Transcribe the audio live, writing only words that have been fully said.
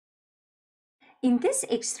In this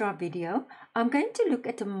extra video, I'm going to look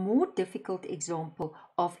at a more difficult example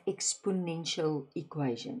of exponential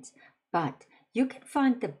equations. But you can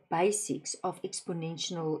find the basics of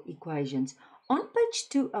exponential equations on page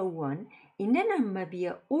 201 in the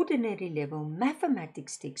Namibia Ordinary Level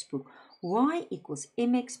Mathematics textbook, y equals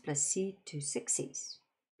mx plus c to success.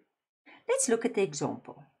 Let's look at the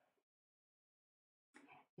example.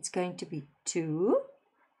 It's going to be 2,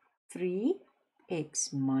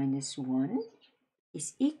 3x minus 1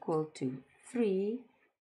 is equal to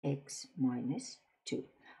 3x minus 2.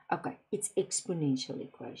 Okay, it's exponential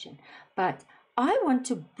equation. But I want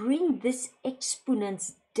to bring this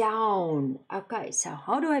exponents down. Okay, so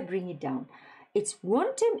how do I bring it down? It's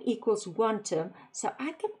one term equals one term, so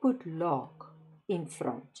I can put log in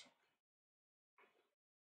front.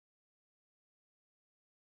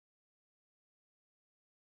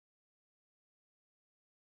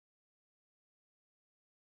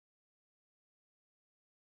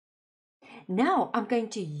 Now I'm going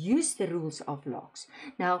to use the rules of logs.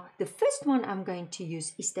 Now the first one I'm going to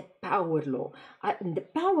use is the power law. And the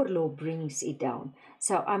power law brings it down.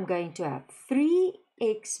 So I'm going to have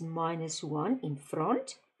 3x minus 1 in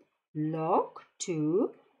front, log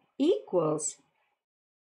 2 equals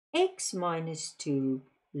x minus 2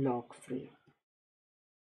 log 3.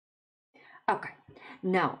 Okay,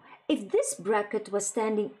 now if this bracket was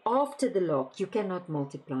standing after the log, you cannot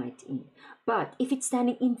multiply it in. But if it's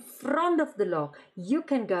standing in front of the log, you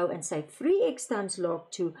can go and say 3x times log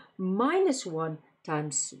 2 minus 1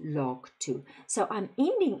 times log 2. So I'm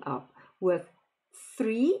ending up with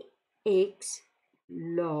 3x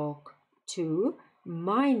log 2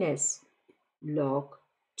 minus log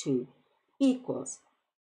 2 equals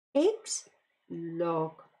x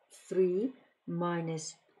log 3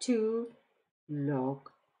 minus 2 log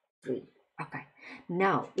 3. Okay,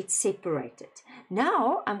 now it's separated.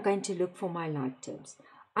 Now I'm going to look for my like terms.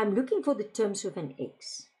 I'm looking for the terms with an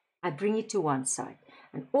x. I bring it to one side.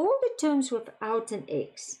 And all the terms without an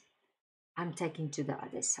x, I'm taking to the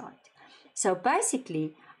other side. So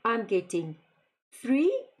basically, I'm getting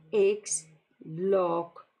 3x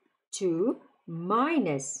log 2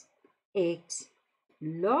 minus x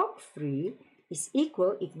log 3 is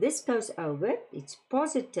equal, if this goes over, it's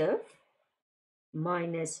positive,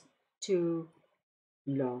 minus 2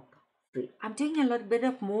 log 3. I'm doing a little bit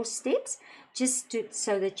of more steps just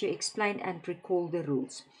so that you explain and recall the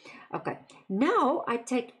rules. Okay, now I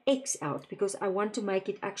take x out because I want to make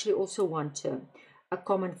it actually also one term, a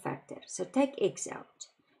common factor. So take x out.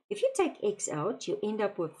 If you take x out, you end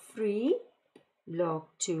up with 3 log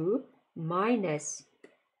 2 minus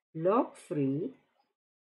log 3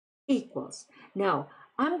 equals. Now,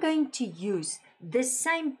 I'm going to use the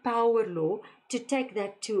same power law to take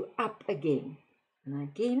that 2 up again. And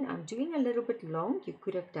again, I'm doing a little bit long. You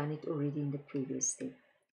could have done it already in the previous step.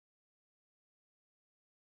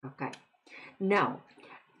 Okay. Now,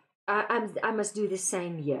 I must do the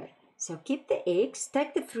same here. So keep the x,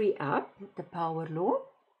 take the 3 up, the power law.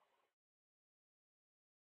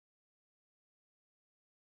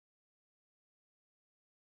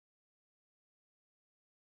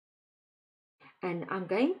 And I'm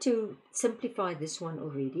going to simplify this one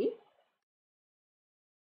already.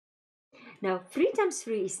 Now, 3 times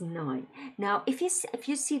 3 is 9. Now, if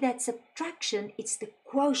you see that subtraction, it's the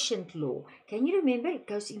quotient law. Can you remember? It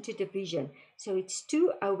goes into division. So it's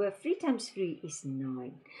 2 over 3 times 3 is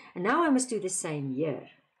 9. And now I must do the same here.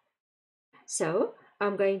 So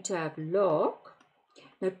I'm going to have log.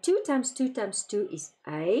 Now, 2 times 2 times 2 is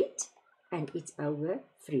 8. And it's over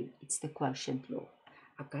 3. It's the quotient law.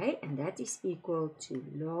 Okay, and that is equal to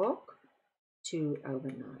log 2 over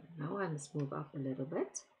 9. Now I must move up a little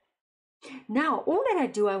bit. Now, all that I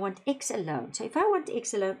do, I want x alone. So if I want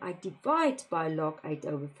x alone, I divide by log 8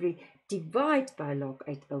 over 3, divide by log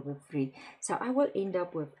 8 over 3. So I will end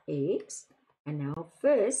up with x. And now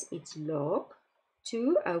first, it's log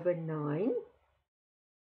 2 over 9,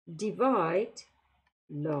 divide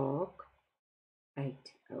log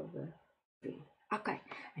 8 over 3. Okay,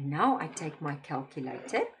 and now I take my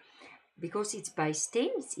calculator. Because it's base 10,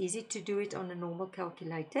 it's easy to do it on a normal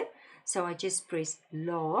calculator. So I just press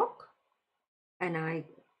log. And I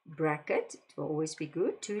bracket, it will always be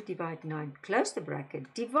good, 2 divide 9, close the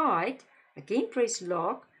bracket, divide, again press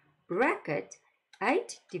log, bracket,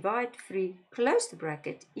 8 divide 3, close the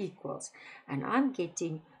bracket, equals. And I'm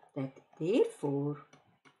getting that therefore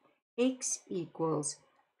x equals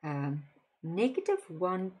negative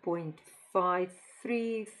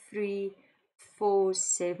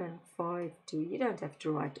 1.5334752. You don't have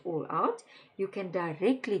to write all out. You can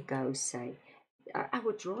directly go say, I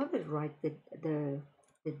would rather write the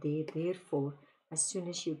therefore as soon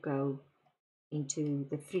as you go into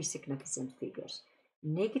the three significant figures.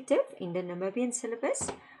 Negative in the Namibian syllabus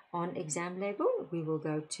on exam level, we will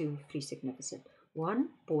go to three significant.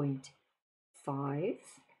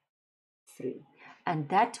 1.53. And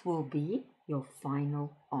that will be your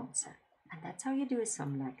final answer. And that's how you do a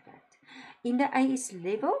sum like that. In the AS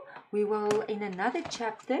level, we will, in another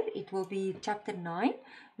chapter, it will be chapter 9,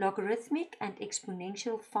 logarithmic and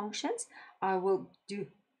exponential functions. I will do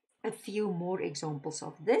a few more examples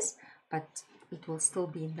of this, but it will still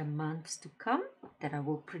be in the months to come that I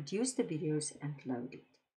will produce the videos and load it.